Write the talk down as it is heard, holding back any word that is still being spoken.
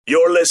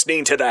You're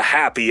listening to The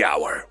Happy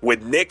Hour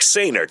with Nick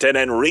Sainert and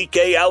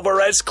Enrique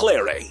Alvarez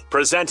Clary,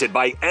 presented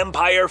by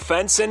Empire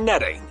Fence and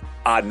Netting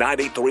on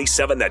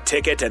 93.7 The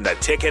Ticket and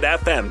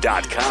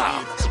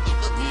theticketfm.com.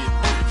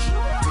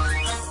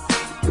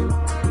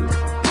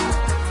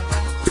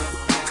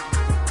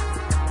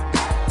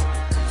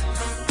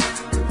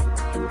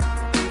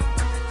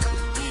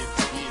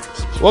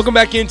 Welcome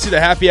back into the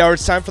Happy Hour.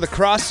 It's time for the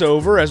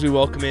crossover as we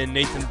welcome in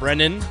Nathan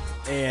Brennan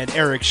and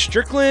Eric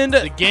Strickland.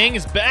 The gang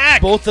is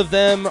back. Both of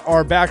them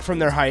are back from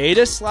their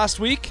hiatus last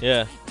week.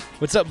 Yeah.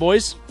 What's up,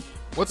 boys?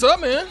 What's up,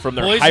 man? From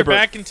their Boys are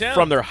back in town.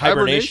 From their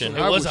hibernation.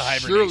 It was a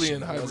hibernation. Surely in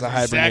It hibernation. was a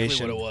hibernation.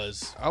 Exactly what it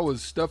was. I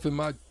was stuffing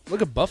my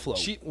Look at Buffalo.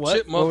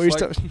 chipmunk What were you like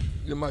stuff-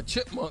 my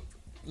chipmunk.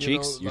 You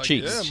Cheeks? know, Your like,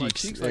 cheeks. Yeah, my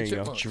Cheeks. cheeks There like you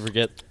go. Did chipmunk. you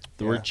forget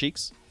the Yeah. word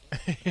cheeks?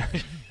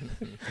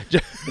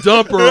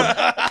 Dumper.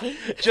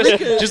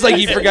 just like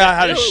he forgot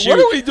how to shoot. What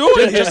are we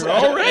doing Just- here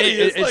already?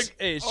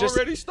 it's just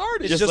already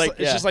started. It's Just just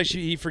like- like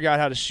he forgot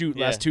how to shoot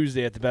Yeah. last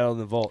Tuesday at the Battle of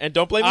the Vault. And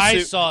don't blame the I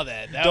suit. saw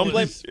that. That Don't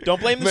was,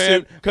 blame the Man,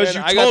 suit because you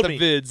man, I got told the me.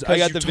 vids. I 'Cause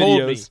got you the told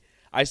me. videos.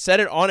 I said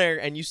it on air,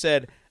 and you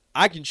said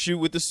I can shoot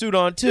with the suit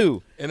on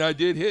too. and I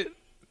did hit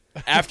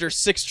After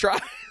 6 tries.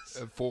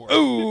 at 4.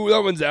 Ooh,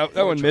 that one's out.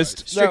 That one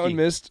missed. That one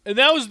missed. and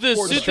that was the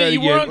Let's suit try that it you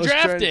wore again. on Let's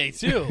try draft it. day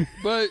too.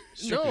 But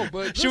no,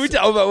 but Should we listen,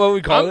 tell about what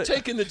we call I'm it?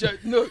 taking the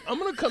look. I'm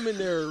gonna come in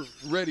there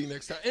ready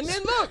next time. And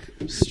then look,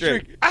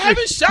 Strict. I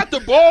haven't shot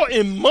the ball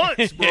in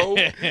months, bro.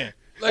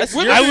 Like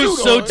with I the was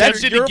suit so on,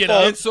 tempted to your get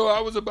fault. up. and so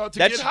I was about to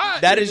get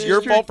hot. That and is then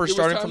your fault for it was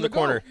starting time from the to go.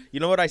 corner. You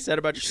know what I said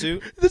about your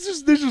suit? This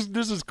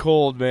is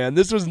cold, man.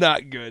 This was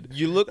not good.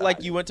 You look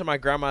like you went to my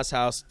grandma's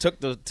house, took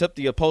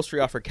the upholstery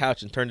off her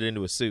couch, and turned it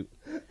into a suit.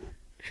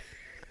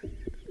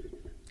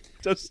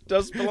 Just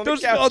spill on Don't the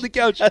spill couch. on the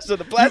couch. That's what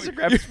the plastic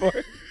wrap is for.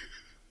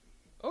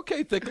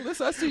 Okay, Thickles,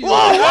 I see you.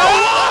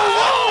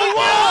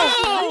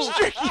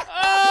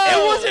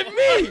 It wasn't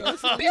me.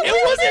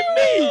 It wasn't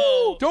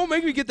me. Don't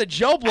make me get the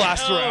gel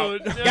blaster Oh,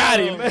 out. no. Got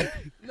him.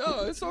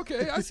 No, it's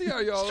okay. I see how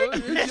y'all are.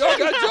 Y'all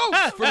got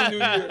jokes for the new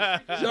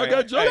year. Y'all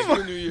got jokes for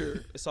the new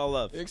year. It's all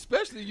love.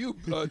 Especially you,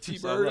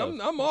 T-Bird. all love.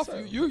 I'm off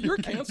you. You're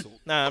canceled.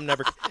 Nah, I'm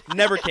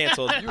never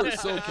canceled. You are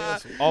so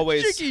canceled.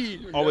 Always,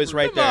 Stricky. always You're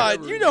right Come there.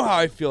 on, you know how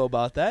I feel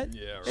about that.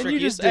 Yeah, right. And Stricky, you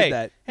just hey, did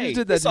that. Hey, you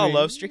did that it's to all me.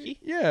 love, Stricky.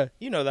 Yeah,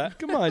 You know that.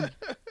 come on.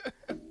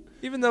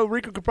 Even though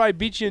Rico could probably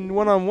beat you in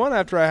one-on-one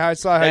after I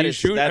saw how That you is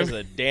shoot. that is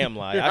a damn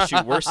lie. I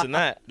shoot worse than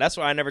that. That's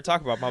why I never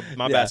talk about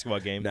my Yeah. basketball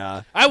game.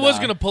 Nah. I was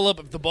gonna pull up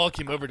if the ball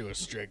came over to a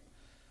strict.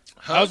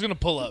 I was gonna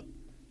pull up.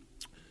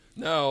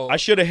 Now, I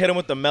should have hit him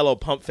with the mellow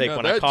pump fake now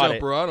when I that caught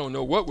jumper, I don't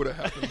know what would have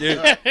happened. Dude,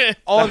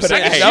 all I'm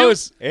saying Hey, is that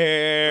was it.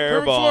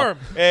 Air ball. form.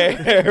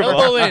 Air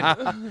ball.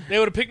 Elbow in. They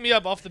would have picked me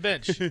up off the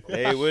bench.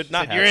 They would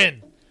not Said, You're have.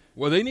 in.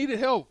 Well, they needed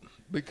help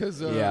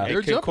because Yeah. Hey,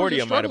 their jumpers are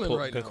Concordia might have struggling pulled.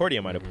 right now.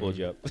 Concordia might have pulled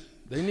you up.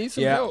 They need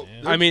some yeah. help.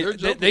 I mean, Their they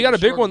jumpers got are a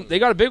big one. struggling. They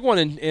got a big one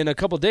in a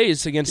couple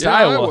days against Yeah,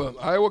 Iowa.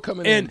 Iowa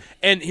coming in.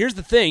 And here's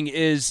the thing: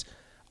 is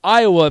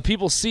Iowa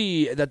people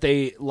see that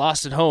they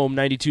lost at home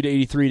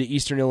 92-83 to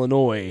Eastern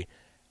Illinois,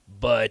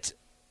 but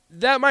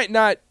that might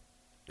not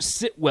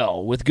sit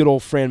well with good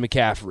old Fran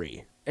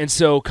McCaffrey. And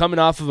so, coming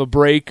off of a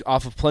break,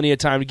 off of plenty of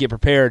time to get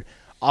prepared,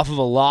 off of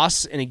a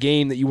loss in a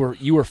game that you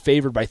were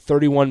favored by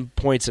 31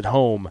 points at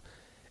home,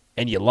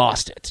 and you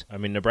lost it. I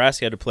mean,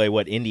 Nebraska had to play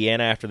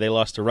Indiana after they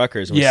lost to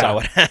Rutgers. And we Yeah. saw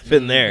what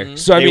happened there.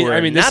 So They were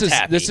this not is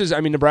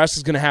happy.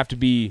 Nebraska's going to have to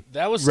be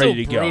That was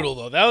ready still to brutal,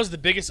 go. though. That was the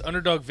biggest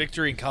underdog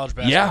victory in college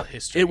basketball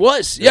history. It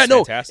was. Yeah,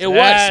 no, fantastic. it was.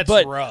 That's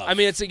But rough. I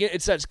mean,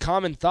 it's that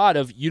common thought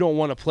of you don't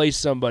want to play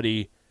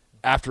somebody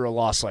after a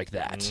loss like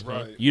that.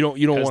 Right. You don't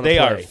Because want to they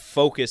play. are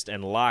focused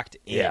and locked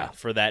in Yeah.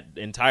 for that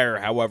entire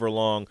however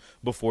long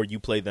before you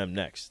play them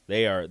next.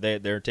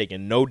 They're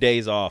taking no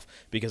days off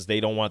because they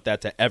don't want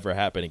that to ever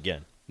happen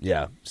again.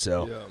 Yeah.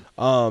 So, Yeah.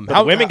 But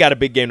the women got a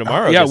big game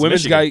tomorrow. Yeah, against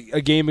women's Michigan. got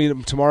a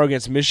game tomorrow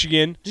against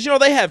Michigan. Did you know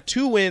they have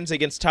 2 wins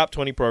against top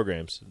 20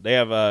 programs? They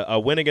have a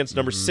win against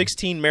number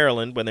 16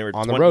 Maryland when they were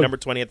On the road. number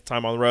 20 at the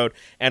time on the road,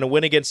 and a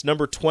win against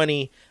number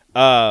 20.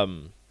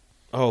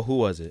 Who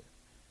was it?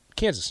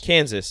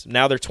 Kansas.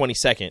 Now they're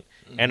 22nd,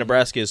 and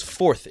Nebraska is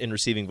 4th in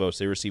receiving votes.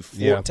 They received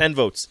 10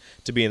 votes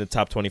to be in the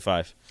top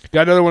 25.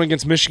 Got another one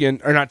against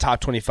Michigan, or not top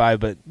 25,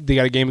 but they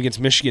got a game against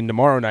Michigan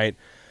tomorrow night.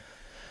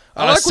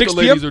 I like what 6 the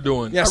ladies p.m. are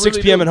doing. Yeah, I 6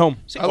 really p.m. do. at home.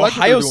 I like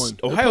what they're doing.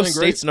 They're Ohio playing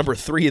State's great. number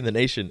 3 in the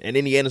nation, and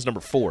Indiana's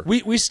number 4.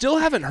 We still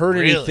haven't heard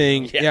Really?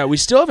 anything. Yeah. Yeah, we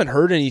still haven't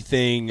heard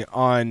anything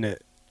on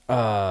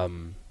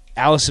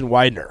Allison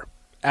Widener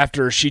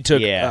after she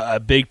took a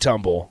big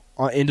tumble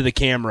into the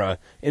camera,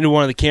 into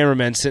one of the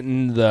cameramen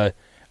sitting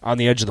on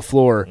the edge of the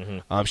floor.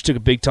 Mm-hmm. She took a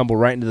big tumble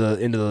right into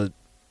the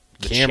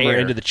camera, chair.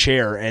 into the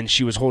chair, and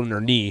she was holding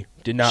her knee.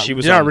 Did not She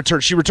was did not on- return.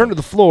 She returned to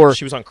the floor.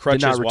 She was on did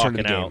crutches not return to walking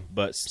the game. out,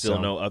 but still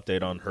So- no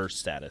update on her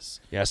status.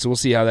 Yeah, so we'll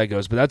see how that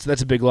goes. But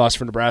that's a big loss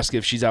for Nebraska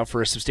if she's out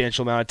for a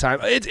substantial amount of time.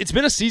 It's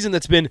been a season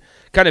that's been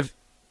kind of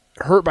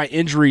hurt by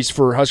injuries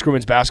for Husker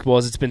women's basketball.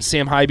 As it's been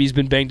Sam Hybe's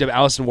been banged up.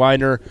 Allison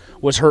Widener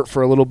was hurt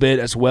for a little bit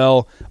as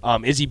well.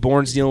 Izzy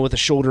Bourne's dealing with a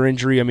shoulder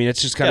injury. I mean,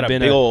 it's just kind of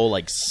been a big old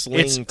like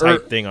sling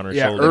type thing on her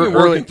shoulder.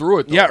 Working through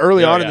it. Though.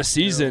 Early on in the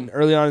season.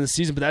 Early on in the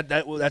season, but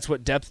that's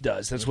what depth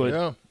does. That's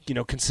what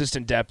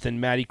consistent depth.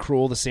 And Maddie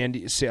Krull, the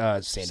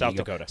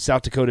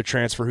South Dakota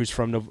transfer, who's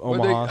from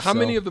Omaha. How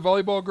many of the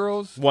volleyball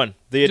girls? One.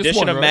 The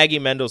addition of Maggie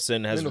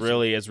Mendelson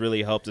has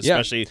really helped,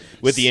 especially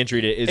with the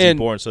injury to Izzy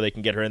Bourne, so they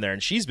can get her in there.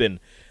 And she's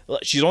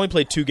only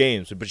played 2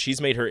 games, but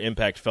she's made her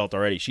impact felt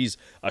already. She's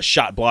a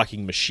shot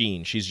blocking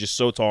machine. She's just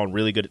so tall and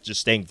really good at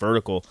just staying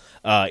vertical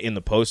in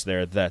the post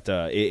there that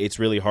it's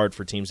really hard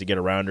for teams to get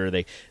around her.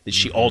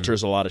 She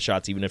alters a lot of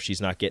shots even if she's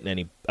not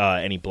getting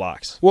any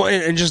blocks. Well,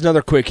 and just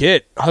another quick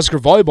hit. Husker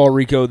volleyball,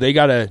 Rico, they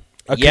got a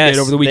commit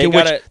over the weekend,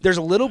 which there's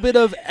a little bit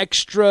of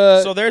extra.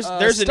 So there's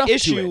an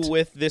issue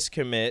with this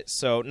commit.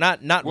 So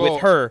not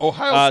with her.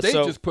 Ohio State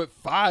just put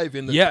 5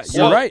 in the. Yeah,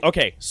 you're right.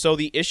 Okay, so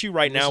the issue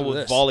right now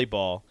with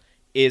volleyball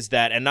is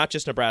that, and not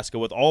just Nebraska,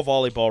 with all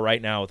volleyball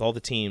right now, with all the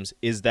teams,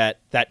 is that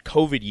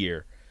COVID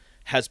year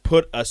has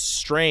put a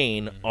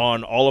strain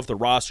on all of the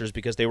rosters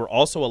because they were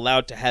also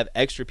allowed to have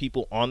extra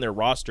people on their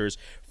rosters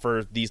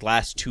for these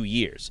last 2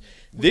 years.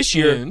 This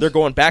year, they're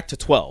going back to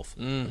 12.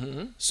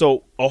 Mm-hmm.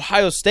 So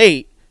Ohio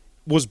State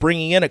was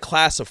bringing in a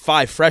class of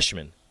 5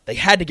 freshmen. They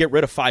had to get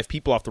rid of 5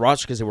 people off the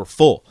roster because they were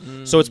full.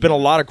 So it's been a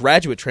lot of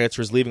graduate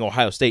transfers leaving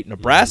Ohio State.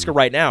 Nebraska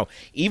right now,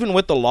 even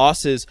with the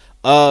losses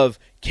of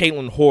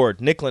Caitlin Horde,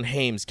 Nicklin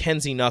Hames,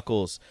 Kenzie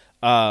Knuckles,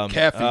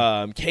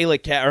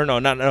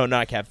 Kayla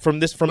not Cap. From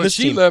this team,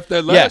 she left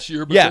that last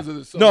year because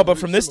of the but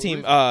from this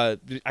team, I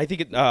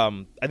think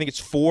it's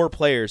 4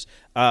 players.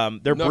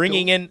 They're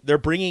bringing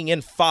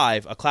in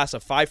 5, a class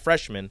of 5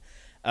 freshmen.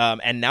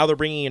 And now they're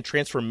bringing in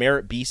transfer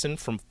Merritt Beeson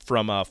from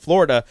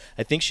Florida.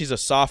 I think she's a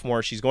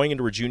sophomore. She's going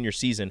into her junior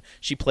season.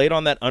 She played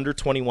on that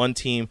under-21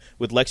 team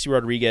with Lexi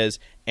Rodriguez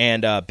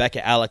and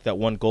Becca Alec that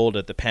won gold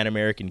at the Pan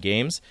American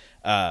Games.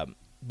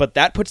 But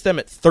that puts them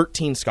at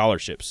 13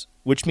 scholarships,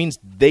 which means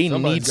they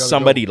need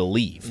somebody to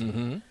leave.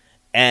 Mm-hmm.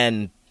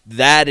 And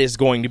that is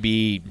going to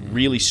be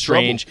really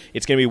strange.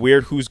 It's going to be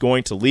weird who's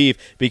going to leave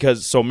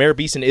because Merritt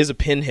Beeson is a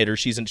pin hitter.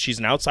 She's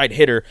an outside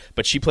hitter,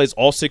 but she plays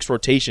all 6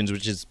 rotations,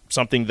 which is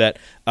something that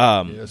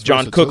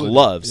John Cook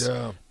loves.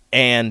 Yeah.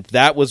 And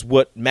that was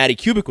what Maddie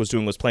Kubik was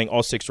doing, was playing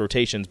all 6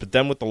 rotations. But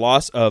then with the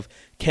loss of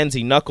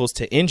Kenzie Knuckles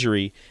to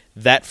injury,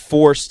 that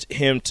forced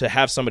him to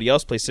have somebody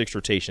else play 6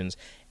 rotations.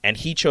 And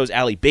he chose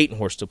Allie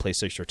Batenhorst to play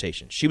 6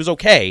 rotations. She was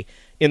okay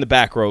in the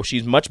back row.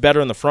 She's much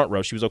better in the front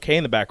row. She was okay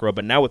in the back row.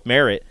 But now with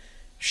Merritt,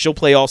 she'll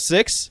play all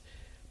 6,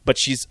 but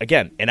she's,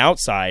 again, an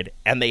outside,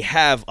 and they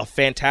have a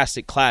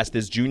fantastic class,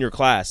 this junior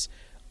class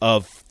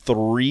of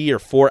 3 or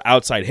 4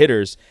 outside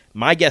hitters.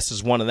 My guess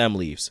is one of them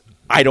leaves.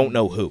 I don't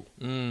know who.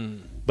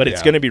 But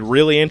it's going to be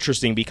really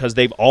interesting because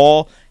they've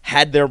all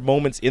had their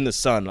moments in the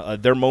sun,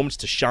 their moments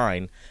to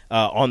shine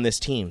on this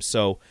team.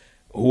 So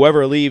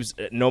whoever leaves,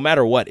 no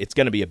matter what, it's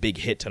going to be a big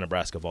hit to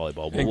Nebraska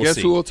volleyball. And guess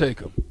who will take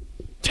them?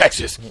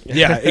 Texas.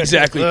 Yeah,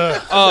 exactly.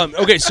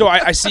 Okay, so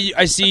I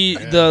see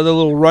the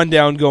little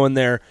rundown going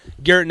there.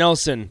 Garrett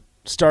Nelson,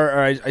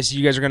 I see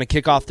you guys are going to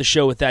kick off the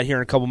show with that here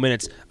in a couple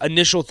minutes.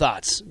 Initial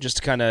thoughts, just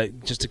to kind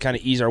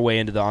of ease our way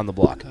into the on the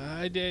block.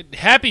 I did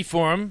happy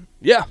for him.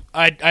 Yeah,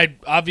 I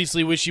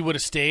obviously wish he would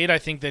have stayed. I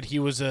think that he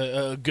was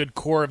a good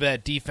core of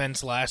that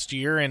defense last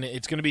year, and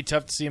it's going to be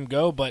tough to see him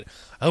go. But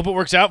I hope it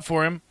works out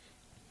for him.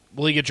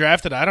 Will he get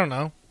drafted? I don't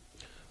know.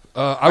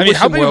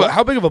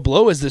 How big of a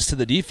blow is this to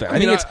the defense?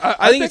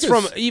 I think it's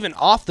from even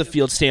off the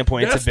field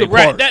standpoint. It's a big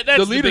part. That's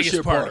the leadership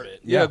biggest part of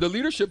it. Yeah, the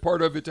leadership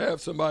part of it, to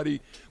have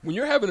somebody when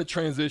you're having a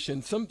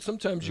transition.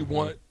 Sometimes you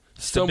want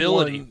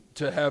stability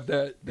to have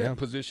that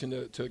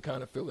position to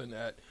kind of fill in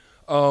that.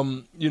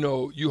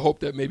 You hope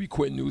that maybe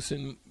Quentin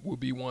Newsom will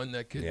be one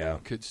that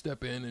could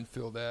step in and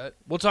fill that.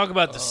 We'll talk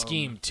about the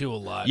scheme too a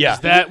lot.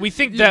 Yeah, we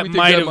think that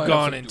might have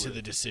gone into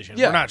the decision.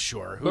 Yeah. We're not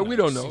sure, but we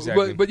don't know.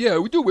 Exactly. But yeah,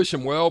 we do wish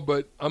him well.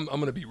 But I'm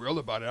going to be real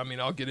about it. I mean,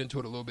 I'll get into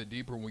it a little bit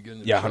deeper when we get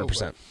into the show.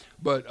 100%.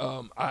 But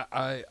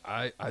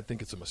I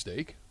think it's a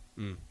mistake.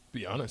 To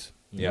be honest.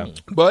 Yeah.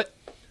 But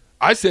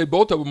I said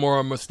both of them are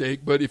a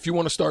mistake. But if you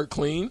want to start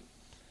clean,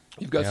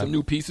 you've got some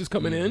new pieces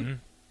coming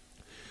in.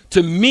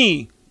 To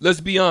me. Let's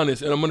be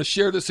honest, and I'm going to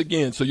share this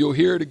again, so you'll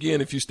hear it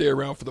again if you stay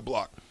around for the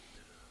block.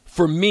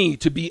 For me,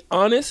 to be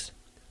honest,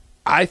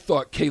 I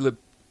thought Caleb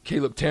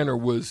Tanner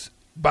was,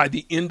 by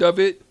the end of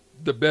it,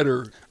 the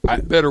better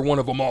one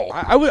of them all.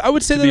 I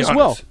would say that as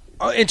well.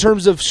 In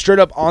terms of straight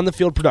up on the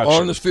field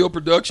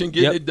production,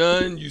 getting it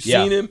done. You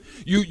seen him.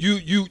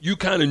 You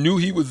kind of knew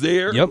he was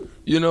there. Yep.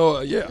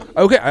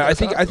 Okay. I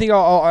think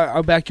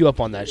I'll back you up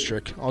on that,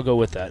 Strick. I'll go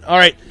with that. All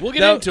right. We'll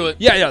get into it.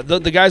 Yeah.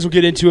 The guys will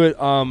get into it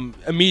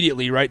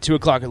immediately. Right,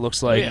 2:00. It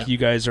looks like you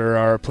guys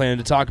are planning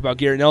to talk about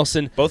Garrett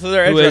Nelson. Both of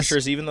their edge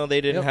rushers, even though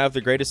they didn't have the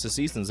greatest of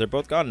seasons, they're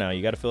both gone now.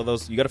 You got to fill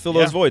those. You got to fill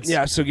those voids.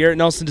 Yeah. So Garrett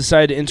Nelson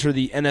decided to enter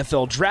the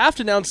NFL draft,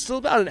 announced still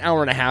about an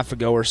hour and a half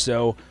ago or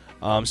so.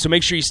 So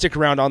make sure you stick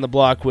around on the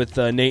block with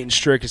Nate and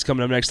Strick is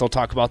coming up next. I'll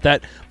talk about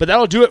that. But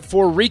that'll do it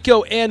for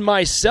Rico and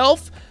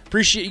myself.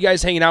 Appreciate you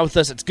guys hanging out with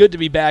us. It's good to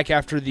be back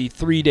after the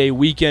 3-day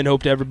weekend.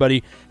 Hope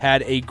everybody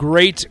had a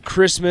great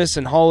Christmas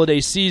and holiday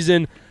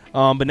season.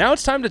 But now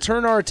it's time to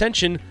turn our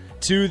attention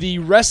to the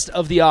rest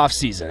of the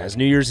offseason, as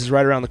New Year's is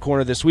right around the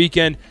corner this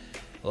weekend.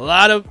 A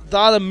lot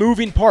of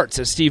moving parts,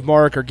 as Steve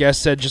Mark, our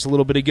guest, said just a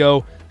little bit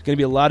ago. Going to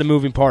be a lot of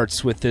moving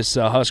parts with this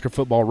Husker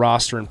football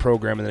roster and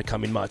program in the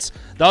coming months.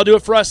 That'll do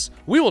it for us.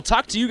 We will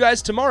talk to you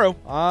guys tomorrow.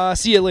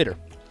 See you later.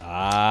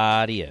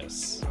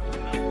 Adios.